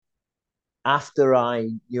after I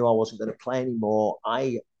knew I wasn't going to play anymore,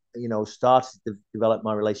 I started to develop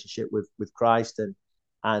my relationship with Christ,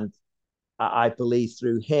 and I believe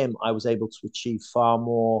through him I was able to achieve far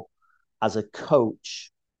more as a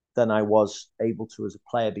coach than I was able to as a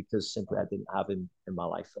player, because simply I didn't have him in my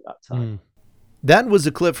life at that time. Mm. That was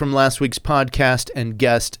a clip from last week's podcast and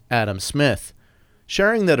guest, Adam Smith,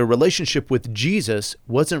 sharing that a relationship with Jesus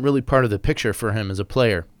wasn't really part of the picture for him as a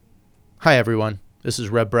player. Hi, everyone. This is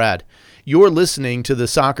Reb Brad. You're listening to the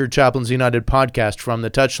Soccer Chaplains United podcast from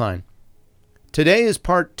the Touchline. Today is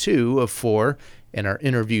part 2 of 4 in our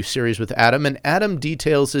interview series with Adam, and Adam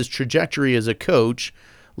details his trajectory as a coach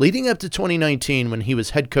leading up to 2019 when he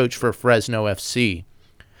was head coach for Fresno FC.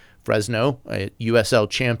 Fresno, a USL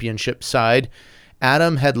championship side,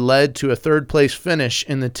 Adam had led to a third-place finish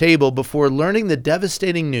in the table before learning the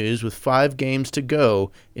devastating news with 5 games to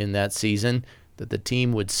go in that season that the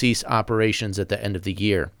team would cease operations at the end of the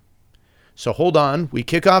year. So hold on, we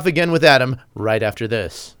kick off again with Adam right after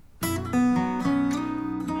this. He's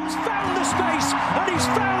found the space, and he's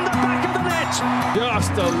found the back of the net.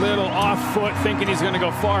 Just a little off foot, thinking he's going to go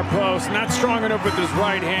far post. Not strong enough with his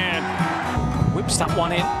right hand. Whips that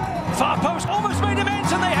one in. Far post, almost made him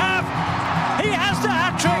ends, and they have. He has the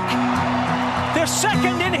hat-trick. The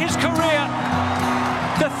second in his career.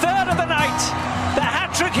 The third of the night. The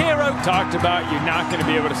hat-trick hero. Talked about you're not going to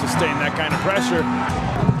be able to sustain that kind of pressure.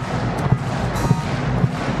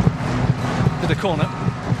 To the corner.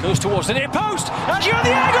 Goes towards the near post. And you're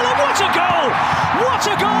the angle, and what a goal! What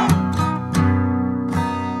a goal!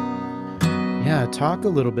 Yeah, talk a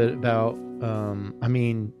little bit about,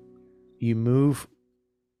 you move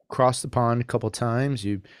across the pond a couple times,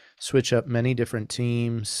 you switch up many different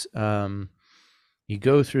teams, you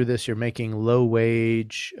go through this, you're making low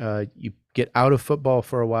wage, you get out of football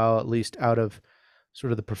for a while, at least out of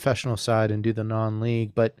sort of the professional side, and do the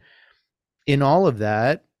non-league. But in all of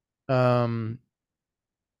that,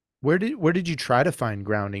 where did you try to find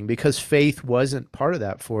grounding? Because faith wasn't part of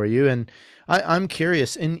that for you. And I'm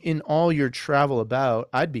curious, in all your travel about,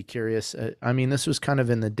 I'd be curious. This was kind of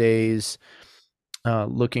in the days,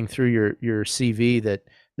 looking through your CV, that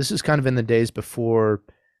this is kind of in the days before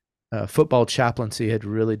football chaplaincy had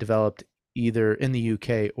really developed either in the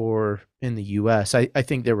UK or in the US. I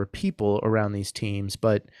think there were people around these teams,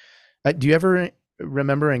 but do you ever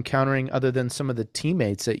remember encountering, other than some of the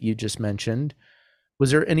teammates that you just mentioned,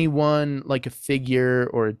 was there anyone like a figure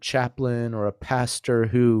or a chaplain or a pastor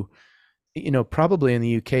who, probably in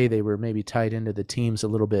the UK, they were maybe tied into the teams a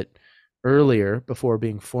little bit earlier before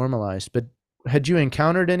being formalized, but had you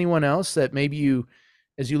encountered anyone else that maybe you,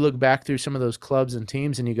 as you look back through some of those clubs and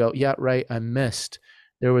teams and you go, yeah, right, I missed,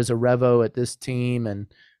 there was a Revo at this team and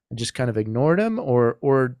I just kind of ignored him,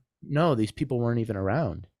 or no, these people weren't even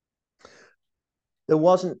around? There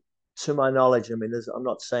wasn't, to my knowledge. I'm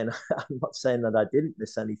not saying I'm not saying that I didn't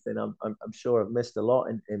miss anything. I'm sure I've missed a lot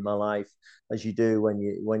in my life, as you do when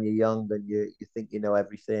you're young and you think you know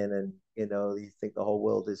everything, and you think the whole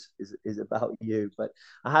world is about you. But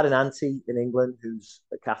I had an auntie in England who's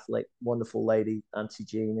a Catholic, wonderful lady, Auntie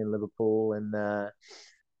Jean in Liverpool, and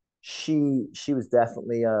she was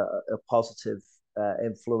definitely a positive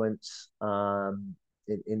influence,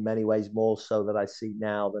 in many ways, more so that I see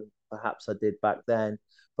now than perhaps I did back then.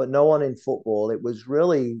 But no one in football. It was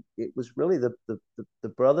really the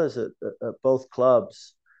brothers at both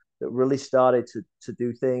clubs that really started to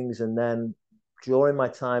do things. And then during my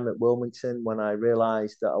time at Wilmington, when I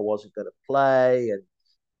realized that I wasn't going to play, and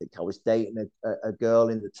I think I was dating a girl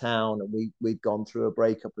in the town, and we'd gone through a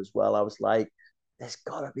breakup as well, I was like, there's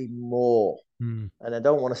got to be more. Mm, And I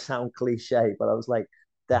don't want to sound cliche, but I was like,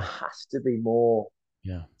 there has to be more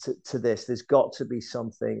yeah. to this. There's got to be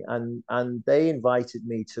something. And they invited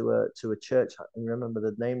me to a church. I remember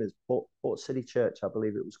the name is Port City Church, I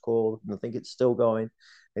believe it was called, and I think it's still going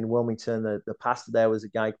in Wilmington. The pastor there was a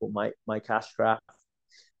guy called Mike Ashcraft,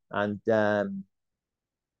 and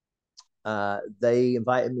they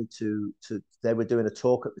invited me to. They were doing a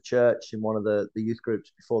talk at the church in one of the youth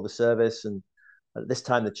groups before the service, and at this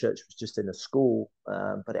time the church was just in a school,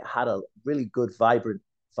 but it had a really good, vibrant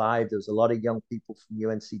vibe. There was a lot of young people from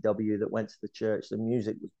UNCW that went to the church. The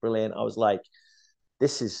music was brilliant. I was like,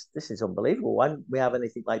 this is unbelievable. Why don't we have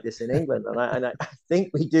anything like this in England? And I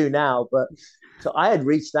think we do now. But so I had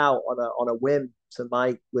reached out on a whim to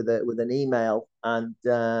Mike with an email, and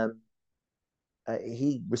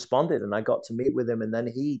he responded, and I got to meet with him. And then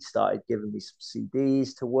he started giving me some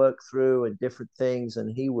CDs to work through and different things, and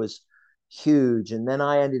he was huge. And then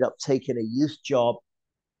I ended up taking a youth job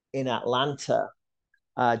in Atlanta,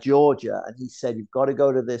 Georgia, and he said, you've got to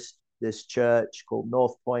go to this this church called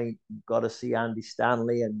North Point. You've got to see Andy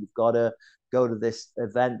Stanley, and you've got to go to this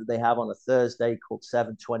event that they have on a Thursday called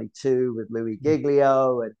 722 with Louis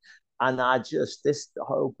Giglio. And this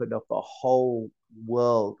opened up a whole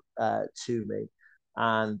world to me.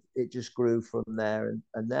 And it just grew from there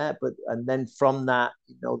and then from that,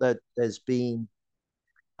 there's been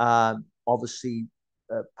obviously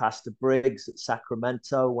Pastor Briggs at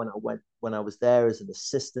Sacramento when I was there as an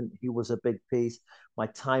assistant. He was a big piece. My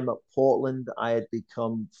time at Portland, I had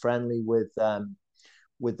become friendly with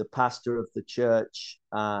the pastor of the church.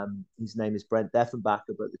 His name is Brent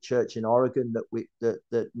Deffenbacher, but the church in Oregon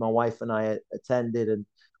that my wife and I attended, and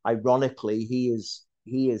ironically, he is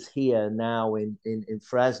here now in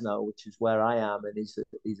Fresno, which is where I am, and he's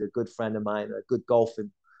a good friend of mine, a good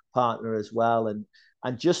golfing partner as well, and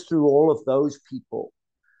just through all of those people,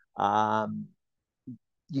 that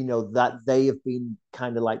they have been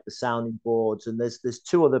kind of like the sounding boards. And there's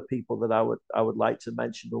two other people that I would like to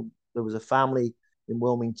mention. There was a family in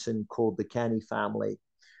Wilmington called the Kenny family,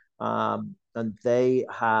 and they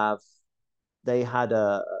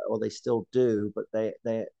still do, but they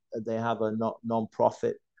have a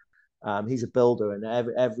non-profit. He's a builder, and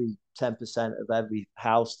every 10% of every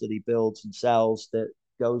house that he builds and sells that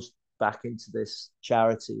goes back into this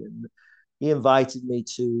charity. And he invited me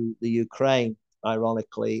to the Ukraine,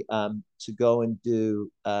 ironically, to go and do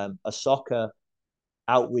a soccer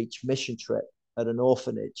outreach mission trip at an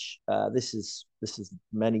orphanage. This is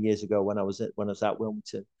many years ago when I was at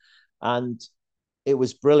Wilmington, and it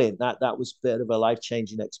was brilliant. That was a bit of a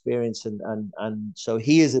life-changing experience, and so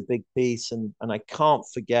he is a big piece, and I can't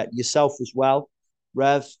forget yourself as well,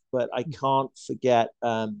 Rev, but I can't forget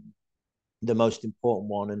the most important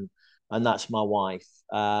one, and that's my wife.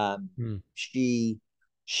 She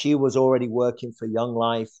was already working for Young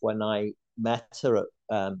Life when I met her.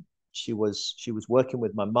 She was working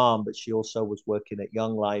with my mom, but she also was working at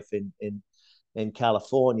Young Life in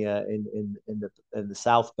California, in the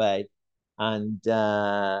South Bay, and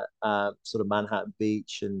sort of Manhattan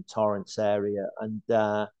Beach and Torrance area. And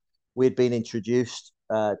we had been introduced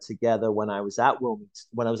together when I was at Wilmington,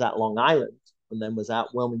 when I was at Long Island, and then was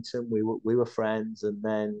at Wilmington. We were friends, and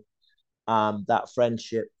then that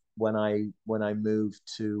friendship when I moved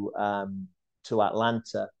to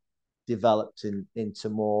Atlanta developed into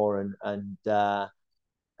more, and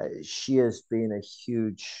she has been a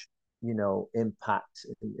huge impact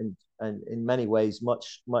and in many ways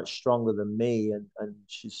much stronger than me, and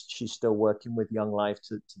she's still working with Young Life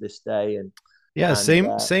to this day. And yeah,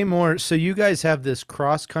 same more. So you guys have this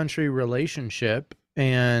cross country relationship,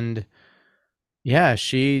 and yeah,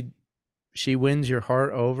 she wins your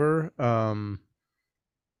heart over.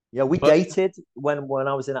 Yeah, we dated when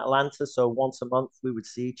I was in Atlanta, so once a month we would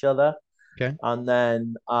see each other. Okay. And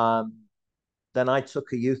then I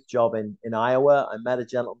took a youth job in Iowa. I met a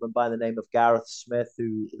gentleman by the name of Gareth Smith,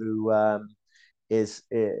 who is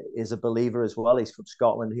a believer as well. He's from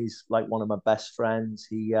Scotland. He's like one of my best friends.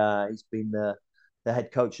 He's been the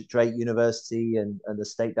head coach at Drake University and the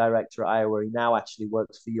state director at Iowa. He now actually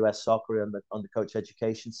works for US Soccer on the coach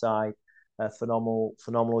education side. A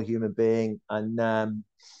phenomenal human being. And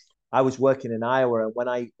I was working in Iowa, and when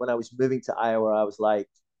I was moving to Iowa, I was like,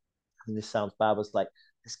 I mean, this sounds bad, I was like,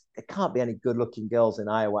 there can't be any good looking girls in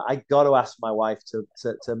Iowa. I got to ask my wife to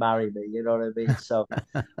marry me. You know what I mean? So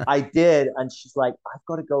I did. And she's like, I've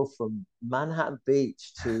got to go from Manhattan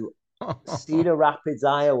Beach to Cedar Rapids,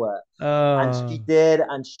 Iowa. And she did.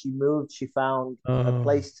 And she moved. She found a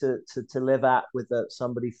place to live at with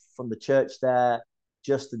somebody from the church there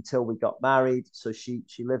just until we got married. So she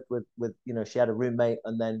lived with she had a roommate,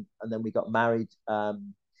 and then we got married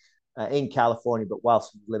in California, but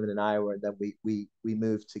whilst we were living in Iowa, and then we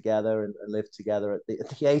moved together and lived together at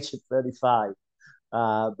the age of 35,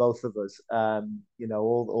 both of us.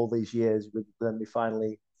 All these years, then we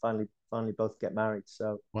finally both get married.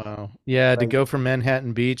 So wow, yeah, to go from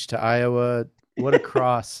Manhattan Beach to Iowa, what a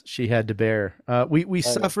cross she had to bear. We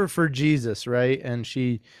suffer for Jesus, right? And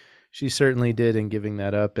she certainly did in giving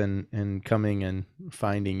that up and coming and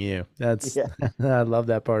finding you. That's I love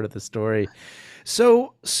that part of the story.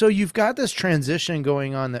 So you've got this transition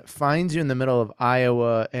going on that finds you in the middle of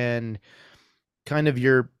Iowa, and kind of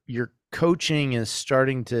your coaching is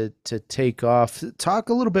starting to take off. Talk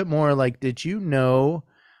a little bit more, like, did you know,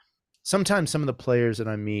 sometimes some of the players that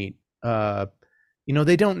I meet,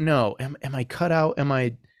 they don't know, am I cut out?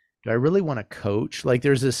 Do I really want to coach? Like,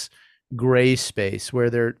 there's this gray space where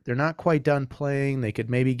they're not quite done playing. They could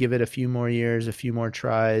maybe give it a few more years, a few more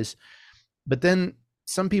tries. But then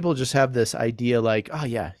some people just have this idea like, oh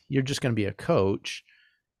yeah, you're just going to be a coach.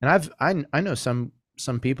 And I know some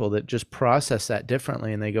some people that just process that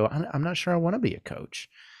differently, and they go, I'm not sure I want to be a coach.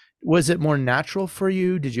 Was it more natural for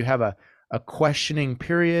you? Did you have a questioning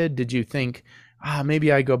period? Did you think,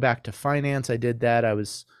 maybe I go back to finance? I did that. I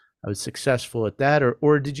was successful at that.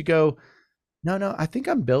 Or did you go, no, I think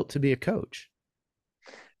I'm built to be a coach?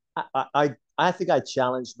 I think I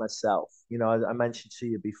challenged myself. You know, I mentioned to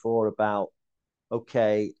you before about,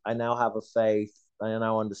 okay, I now have a faith. I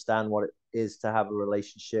now understand what it is to have a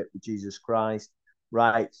relationship with Jesus Christ.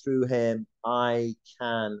 Right through him, I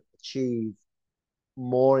can achieve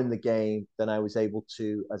more in the game than I was able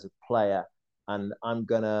to as a player. And I'm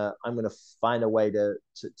gonna find a way to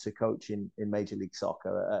coach in Major League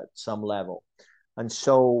Soccer at some level. And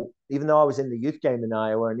so, even though I was in the youth game in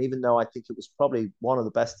Iowa, and even though I think it was probably one of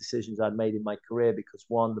the best decisions I'd made in my career, because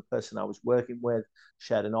one, the person I was working with,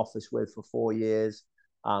 shared an office with for 4 years,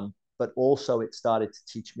 but also it started to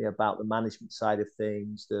teach me about the management side of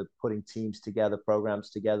things, the putting teams together, programs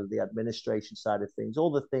together, the administration side of things,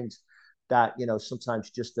 all the things that, you know, sometimes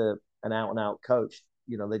just an out and out coach,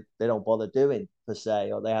 you know, they don't bother doing per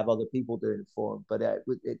se, or they have other people doing it for them. But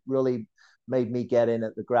it really made me get in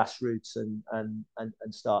at the grassroots and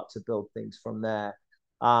start to build things from there.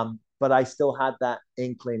 But I still had that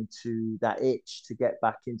inkling, to that itch to get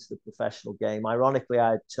back into the professional game. Ironically,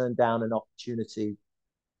 I had turned down an opportunity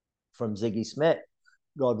from Ziggy Smith,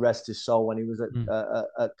 God rest his soul, when he was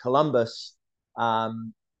at Columbus.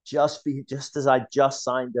 Just as I just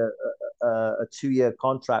signed a 2-year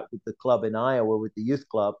contract with the club in Iowa, with the youth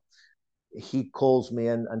club, he calls me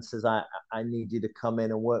and says, I need you to come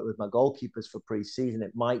in and work with my goalkeepers for preseason.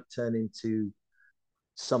 It might turn into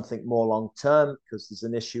something more long term, because there's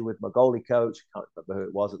an issue with my goalie coach. I can't remember who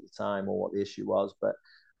it was at the time or what the issue was, but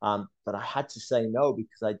I had to say no,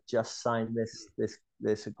 because I just signed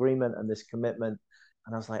this agreement and this commitment,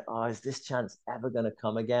 and I was like, oh, is this chance ever going to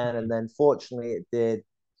come again? And then fortunately it did,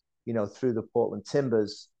 you know, through the Portland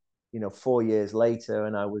Timbers, you know, 4 years later,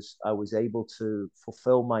 and I was able to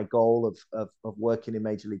fulfill my goal of working in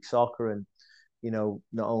Major League Soccer, and, you know,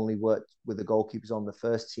 not only worked with the goalkeepers on the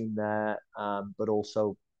first team there, but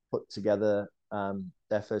also put together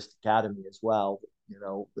their first academy as well, you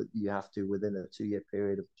know, that you have to within a 2-year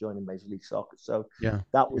period of joining Major League Soccer. So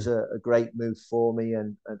that was a great move for me,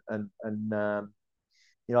 and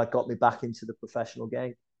you know, it got me back into the professional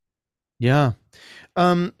game. Yeah.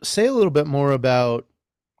 Say a little bit more about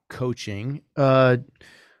coaching.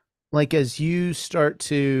 Like, as you start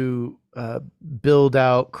to build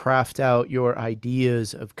out, craft out your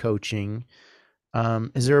ideas of coaching,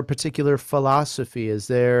 is there a particular philosophy?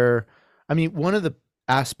 I mean, one of the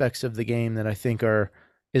aspects of the game that I think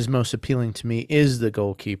is most appealing to me is the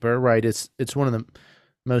goalkeeper, right? It's one of the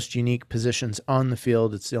most unique positions on the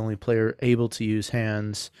field. It's the only player able to use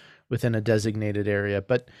hands within a designated area.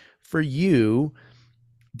 But for you,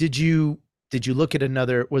 did you look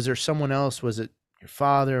at was there someone else? Was it your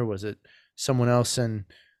father? Was it someone else in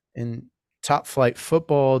top flight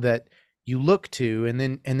football that you look to, and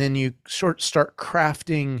then you start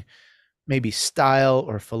crafting maybe style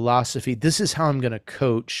or philosophy? This is how I'm going to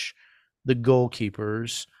coach the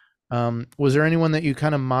goalkeepers. Was there anyone that you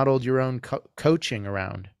kind of modeled your own coaching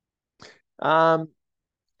around? I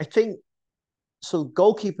think so.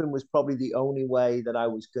 Goalkeeping was probably the only way that I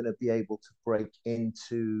was going to be able to break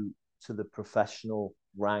into the professional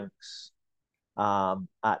ranks,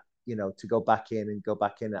 at, you know, to go back in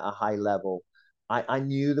at a high level. I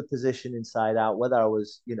knew the position inside out, whether I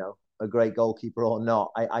was, you know, a great goalkeeper or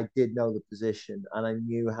not. I did know the position, and I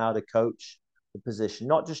knew how to coach the position,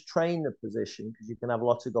 not just train the position, because you can have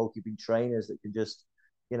lots of goalkeeping trainers that can just,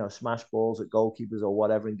 you know, smash balls at goalkeepers or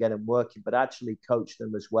whatever and get them working, but actually coach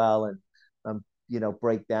them as well, and you know,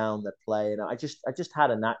 break down their play. And I just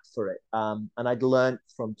had a knack for it, and I'd learned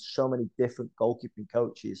from so many different goalkeeping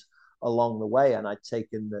coaches along the way, and I'd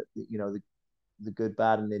taken the good,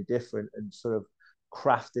 bad, and indifferent, and sort of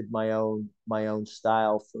crafted my own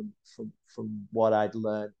style from what I'd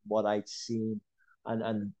learned, what I'd seen,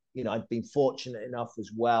 and you know, I'd been fortunate enough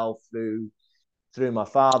as well through my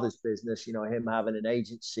father's business, you know, him having an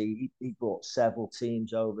agency. He brought several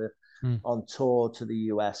teams over on tour to the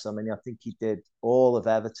US. I mean, I think he did all of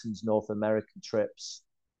Everton's North American trips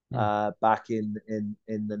back in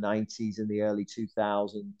the 90s and the early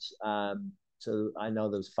 2000s. So I know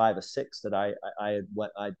there was 5 or 6 that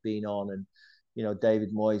I'd been on, and, you know,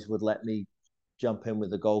 David Moyes would let me jump in with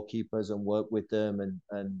the goalkeepers and work with them,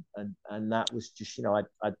 and that was just, you know,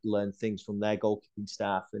 I'd learned things from their goalkeeping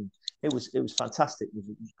staff, and it was fantastic. It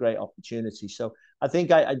was a great opportunity. So I think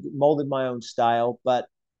I molded my own style, but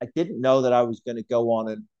I didn't know that I was going to go on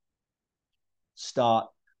and start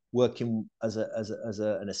working as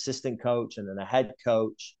an assistant coach and then a head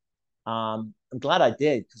coach. I'm glad I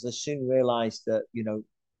did, because I soon realized that,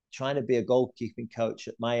 trying to be a goalkeeping coach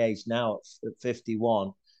at my age now at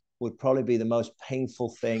 51 would probably be the most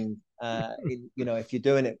painful thing. If you're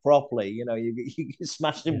doing it properly, you're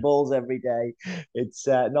smashing balls every day. It's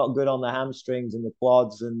not good on the hamstrings and the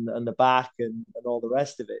quads and the back and all the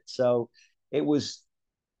rest of it. So it was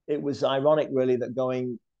ironic, really, that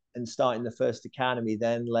going and starting the first academy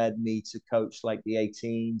then led me to coach like the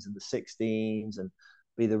 18s and the 16s and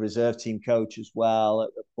be the reserve team coach as well at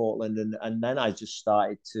Portland. And then I just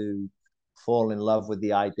started to fall in love with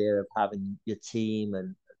the idea of having your team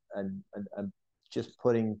and just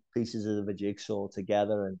putting pieces of a jigsaw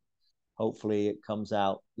together, and hopefully it comes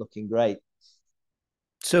out looking great.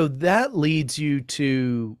 So that leads you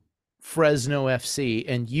to Fresno FC,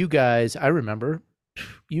 and you guys, I remember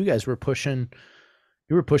you guys were pushing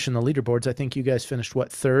the leaderboards. I think you guys finished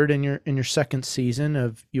third in your second season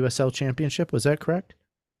of USL Championship. Was that correct?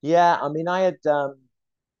 Yeah, I mean, I had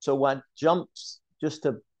so when jumped, just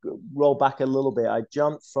to roll back a little bit, I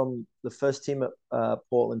jumped from the first team at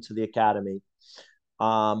Portland to the academy.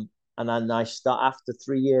 And then after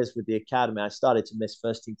 3 years with the academy, I started to miss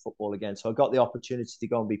first team football again. So I got the opportunity to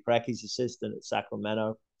go and be Precky's assistant at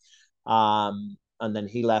Sacramento. And then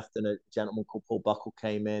he left, and a gentleman called Paul Buckle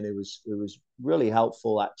came in. It was really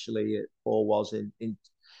helpful, actually. Paul was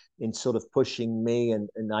in sort of pushing me and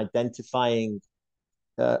identifying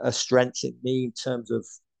a strength in me in terms of,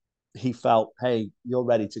 he felt, hey, you're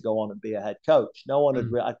ready to go on and be a head coach. No one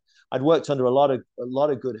had. I'd worked under a lot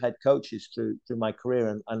of good head coaches through my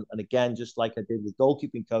career, and again, just like I did with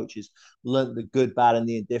goalkeeping coaches, learned the good, bad, and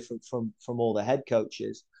the indifferent from all the head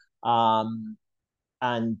coaches.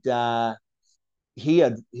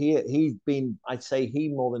 He's been, I'd say, he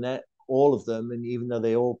more than all of them, and even though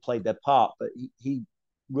they all played their part, but he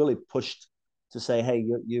really pushed to say, hey,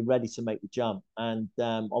 you're ready to make the jump. And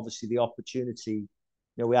obviously the opportunity,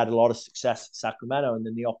 we had a lot of success at Sacramento, and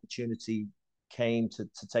then the opportunity came to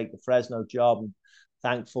take the Fresno job. And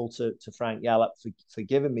thankful to Frank Yallop for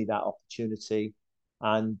giving me that opportunity.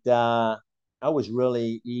 And I was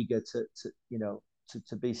really eager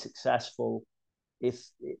to be successful.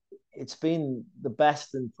 It's been the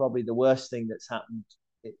best and probably the worst thing that's happened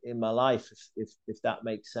in my life, if that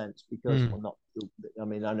makes sense, because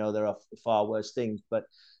I know there are far worse things, but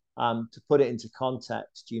to put it into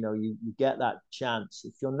context, you get that chance.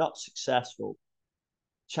 If you're not successful,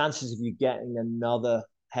 chances of you getting another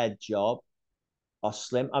head job are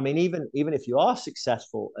slim. I mean, even if you are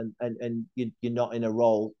successful and you're not in a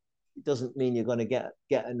role, it doesn't mean you're going to get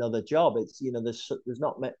another job. It's, there's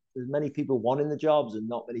many people wanting the jobs and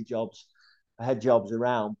not many head jobs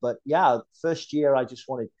around. But yeah, first year I just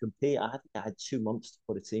wanted to compete. I think I had 2 months to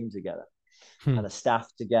put a team together and a staff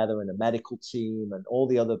together and a medical team and all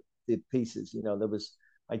the other pieces.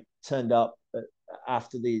 I turned up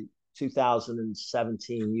after the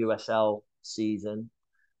 2017 USL season.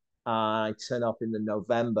 I turn up in the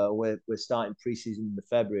November. We're starting preseason in the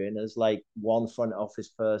February, and there's like one front office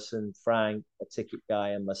person, Frank, a ticket guy,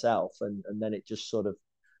 and myself, and then it just sort of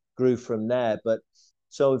grew from there. But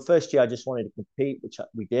so the first year I just wanted to compete, which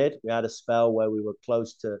we did. We had a spell where we were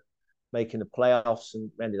close to making the playoffs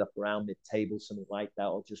and ended up around mid-table, something like that,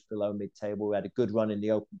 or just below mid-table. We had a good run in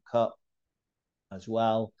the Open Cup as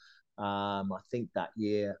well. I think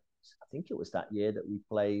it was that year that we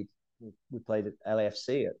played at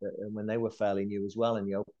LAFC when they were fairly new as well in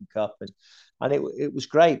the Open Cup, and it was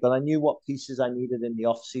great. But I knew what pieces I needed in the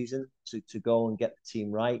off season to go and get the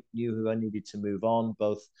team right. Knew who I needed to move on,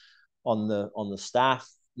 both on the staff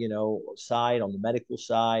side, on the medical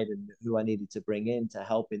side, and who I needed to bring in to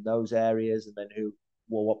help in those areas, and then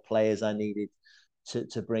what players I needed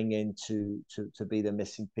to bring in to be the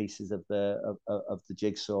missing pieces of the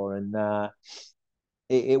jigsaw. And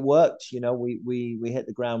it worked. We hit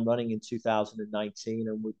the ground running in 2019,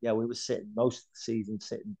 and we were sitting most of the season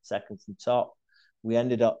sitting second from top. We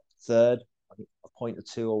ended up third, I think a point or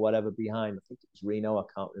two or whatever behind. I think it was Reno, I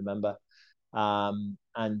can't remember.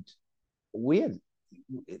 And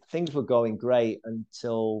things were going great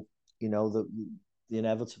until the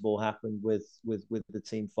inevitable happened with the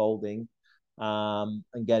team folding, and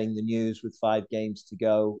getting the news with 5 games to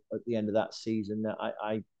go at the end of that season.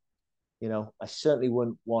 I certainly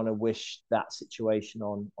wouldn't want to wish that situation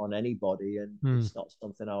on anybody, and it's not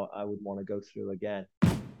something I would want to go through again.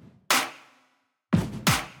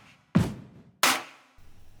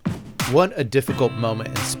 What a difficult moment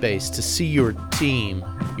in space to see your team,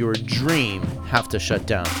 your dream, have to shut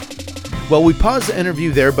down. Well, we pause the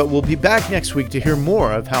interview there, but we'll be back next week to hear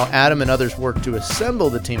more of how Adam and others worked to assemble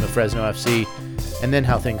the team of Fresno FC, and then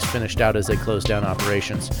how things finished out as they closed down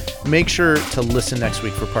operations. Make sure to listen next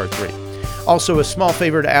week for part 3. Also, a small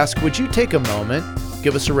favor to ask, would you take a moment,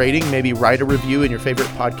 give us a rating, maybe write a review in your favorite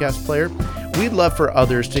podcast player? We'd love for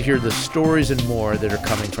others to hear the stories and more that are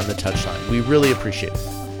coming from the Touchline. We really appreciate it.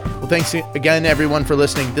 Well, thanks again, everyone, for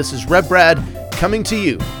listening. This is Rev Brad coming to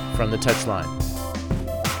you from the Touchline.